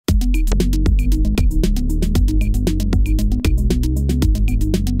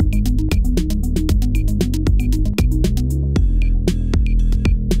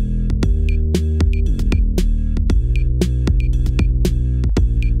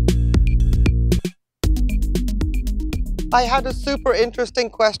I had a super interesting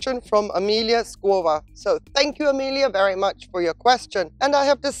question from Amelia Scuova. So thank you, Amelia, very much for your question. And I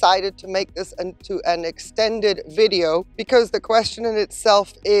have decided to make this into an extended video because the question in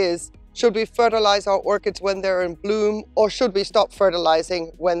itself is, should we fertilize our orchids when they're in bloom, or should we stop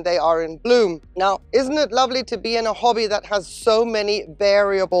fertilizing when they are in bloom? Now, isn't it lovely to be in a hobby that has so many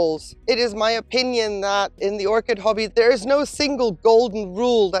variables? It is my opinion that in the orchid hobby, there is no single golden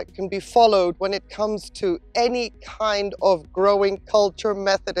rule that can be followed when it comes to any kind of growing culture,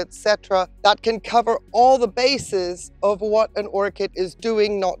 method, etc., that can cover all the bases of what an orchid is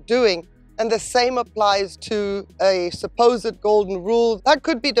doing, not doing. And the same applies to a supposed golden rule that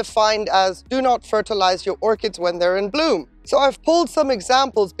could be defined as do not fertilize your orchids when they're in bloom. So I've pulled some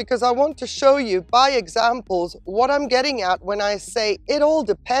examples because I want to show you by examples what I'm getting at when I say it all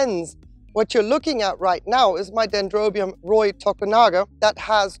depends. What you're looking at right now is my Dendrobium Roy Tokunaga that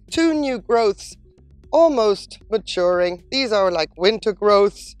has 2 new growths almost maturing. These are like winter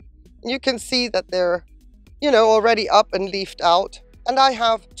growths. You can see that they're, already up and leafed out. And I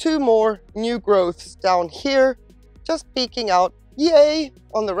have 2 more new growths down here, just peeking out. Yay!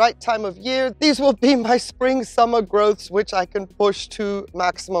 On the right time of year. These will be my spring-summer growths, which I can push to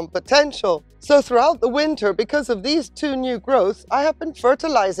maximum potential. So throughout the winter, because of these 2 new growths, I have been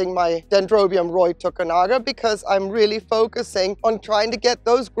fertilizing my Dendrobium Roy Tokunaga because I'm really focusing on trying to get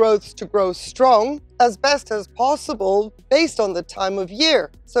those growths to grow strong as best as possible based on the time of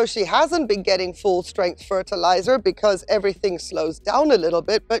year. So she hasn't been getting full strength fertilizer because everything slows down a little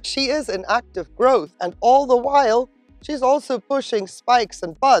bit, but she is in active growth. And all the while, she's also pushing spikes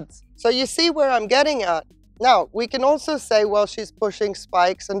and buds. So you see where I'm getting at. Now, we can also say, well, she's pushing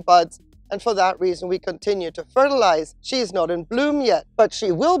spikes and buds, and for that reason, we continue to fertilize. She's not in bloom yet, but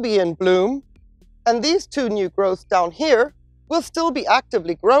she will be in bloom. And these 2 new growths down here will still be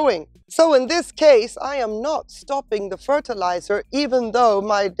actively growing. So in this case, I am not stopping the fertilizer, even though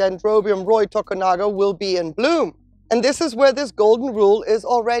my Dendrobium Roy Tokunaga will be in bloom. And this is where this golden rule is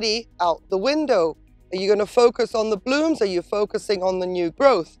already out the window. Are you going to focus on the blooms? Are you focusing on the new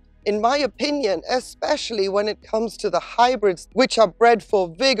growth? In my opinion, especially when it comes to the hybrids, which are bred for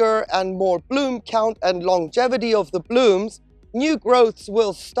vigor and more bloom count and longevity of the blooms, new growths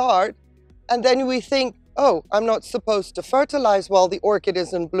will start. And then we think, oh, I'm not supposed to fertilize while the orchid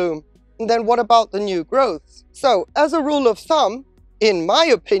is in bloom. And then what about the new growths? So as a rule of thumb, in my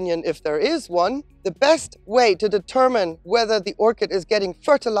opinion, if there is one, the best way to determine whether the orchid is getting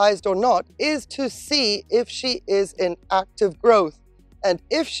fertilized or not is to see if she is in active growth. And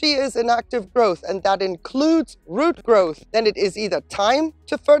if she is in active growth, and that includes root growth, then it is either time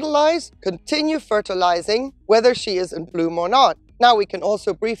to fertilize, continue fertilizing, whether she is in bloom or not. Now we can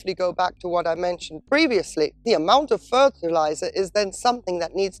also briefly go back to what I mentioned previously. The amount of fertilizer is then something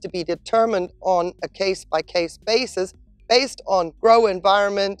that needs to be determined on a case-by-case basis based on grow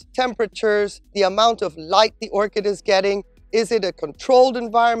environment, temperatures, the amount of light the orchid is getting. Is it a controlled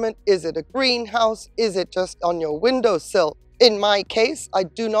environment? Is it a greenhouse? Is it just on your windowsill? In my case, I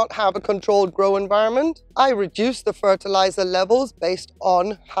do not have a controlled grow environment. I reduce the fertilizer levels based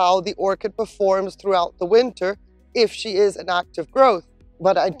on how the orchid performs throughout the winter if she is in active growth.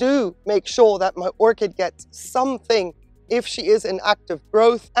 But I do make sure that my orchid gets something if she is in active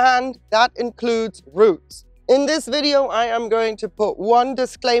growth, and that includes roots. In this video, I am going to put one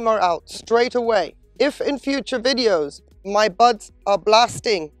disclaimer out straight away. If in future videos my buds are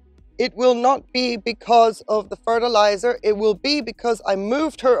blasting, it will not be because of the fertilizer. It will be because I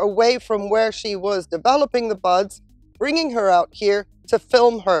moved her away from where she was developing the buds, bringing her out here to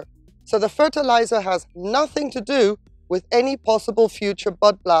film her. So the fertilizer has nothing to do with any possible future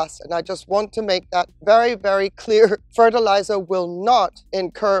bud blast. And I just want to make that very, very clear. Fertilizer will not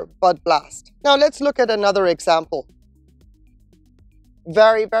incur bud blast. Now let's look at another example.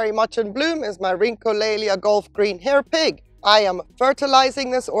 Very, very much in bloom is my Rhyncholaeliocattleya golf green hair pig. I am fertilizing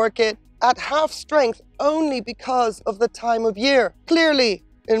this orchid at half strength only because of the time of year. Clearly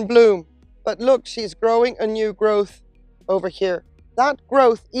in bloom. But look, she's growing a new growth over here. That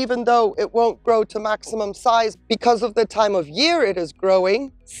growth, even though it won't grow to maximum size because of the time of year it is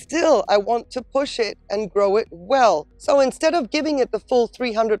growing, still I want to push it and grow it well. So instead of giving it the full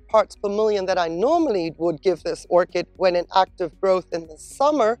 300 parts per million that I normally would give this orchid when in active growth in the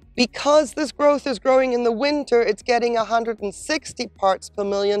summer, because this growth is growing in the winter, it's getting 160 parts per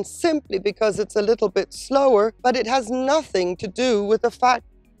million simply because it's a little bit slower, but it has nothing to do with the fact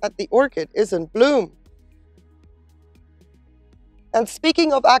that the orchid is in bloom. And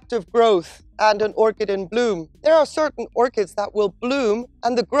speaking of active growth and an orchid in bloom, there are certain orchids that will bloom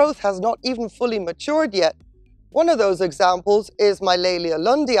and the growth has not even fully matured yet. One of those examples is my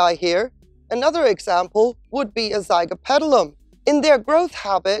Rhyncholaeliocattleya here, Another example would be a zygopetalum. In their growth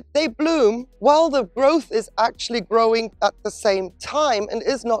habit, they bloom while the growth is actually growing at the same time and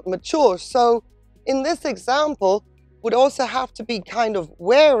is not mature. So in this example, would also have to be kind of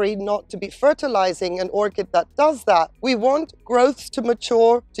wary not to be fertilizing an orchid that does that. We want growths to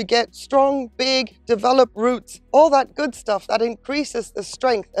mature, to get strong, big, develop roots, all that good stuff that increases the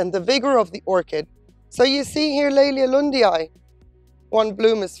strength and the vigor of the orchid. So you see here Laelia lundii, one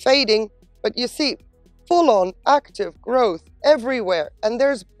bloom is fading, but you see full-on active growth everywhere, and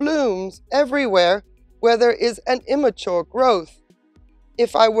there's blooms everywhere where there is an immature growth.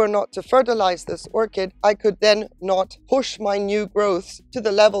 If I were not to fertilize this orchid, I could then not push my new growths to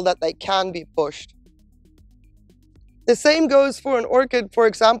the level that they can be pushed. The same goes for an orchid, for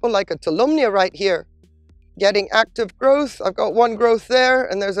example, like a Tolumnia right here. Getting active growth, I've got one growth there,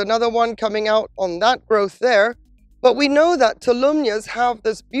 and there's another one coming out on that growth there. But we know that Tolumnias have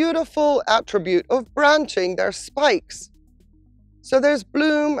this beautiful attribute of branching their spikes. So there's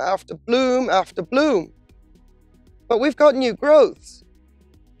bloom after bloom after bloom. But we've got new growths.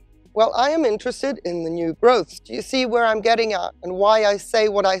 Well, I am interested in the new growths. Do you see where I'm getting at and why I say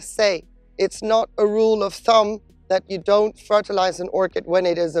what I say? It's not a rule of thumb that you don't fertilize an orchid when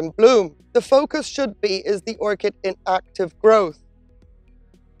it is in bloom. The focus should be, is the orchid in active growth?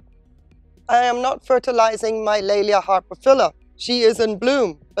 I am not fertilizing my Laelia harpophylla. She is in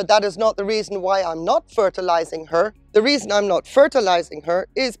bloom, but that is not the reason why I'm not fertilizing her. The reason I'm not fertilizing her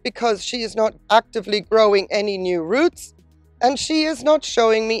is because she is not actively growing any new roots, and she is not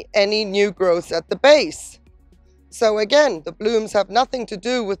showing me any new growth at the base. So again, the blooms have nothing to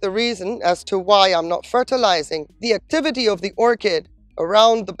do with the reason as to why I'm not fertilizing. The activity of the orchid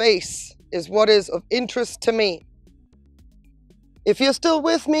around the base is what is of interest to me. If you're still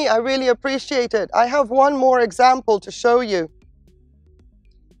with me, I really appreciate it. I have one more example to show you.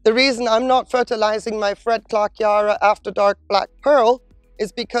 The reason I'm not fertilizing my Fertilizer After Dark Black Pearl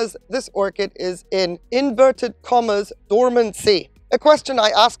is because this orchid is in inverted commas dormancy. A question I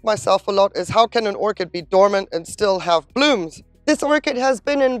ask myself a lot is, how can an orchid be dormant and still have blooms? This orchid has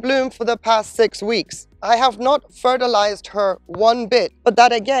been in bloom for the past 6 weeks. I have not fertilized her one bit, but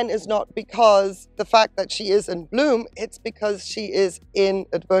that again is not because the fact that she is in bloom, it's because she is in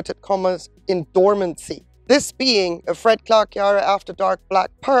inverted commas in dormancy. This being a Fertilizer After Dark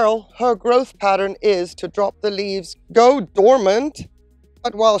Black Pearl, her growth pattern is to drop the leaves, go dormant,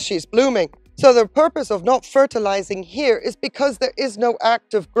 but while she's blooming. So the purpose of not fertilizing here is because there is no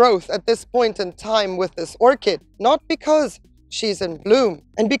active growth at this point in time with this orchid, not because she's in bloom.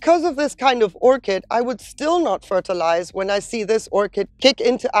 And because of this kind of orchid, I would still not fertilize when I see this orchid kick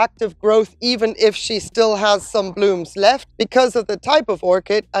into active growth, even if she still has some blooms left, because of the type of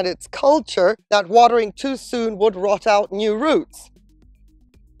orchid and its culture that watering too soon would rot out new roots.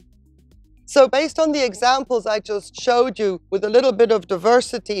 So based on the examples I just showed you, with a little bit of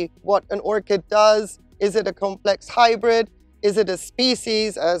diversity, what an orchid does, is it a complex hybrid? Is it a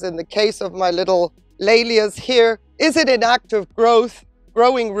species, as in the case of my little Laelias here? Is it in active growth,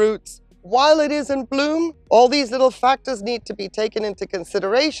 growing roots, while it is in bloom? All these little factors need to be taken into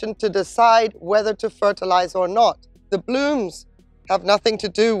consideration to decide whether to fertilize or not. The blooms have nothing to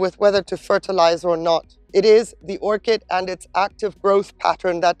do with whether to fertilize or not. It is the orchid and its active growth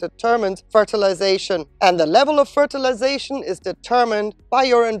pattern that determines fertilization. And the level of fertilization is determined by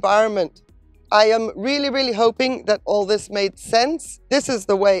your environment. I am really hoping that all this made sense. This is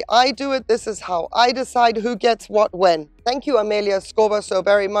the way I do it. This is how I decide who gets what when. Thank you, Amelia Skova, so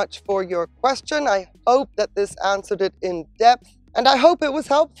very much for your question. I hope that this answered it in depth, and I hope it was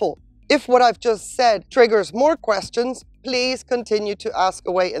helpful. If what I've just said triggers more questions, please continue to ask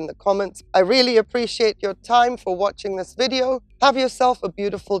away in the comments. I really appreciate your time for watching this video. Have yourself a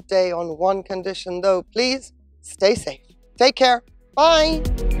beautiful day. On one condition though, please stay safe. Take care. Bye.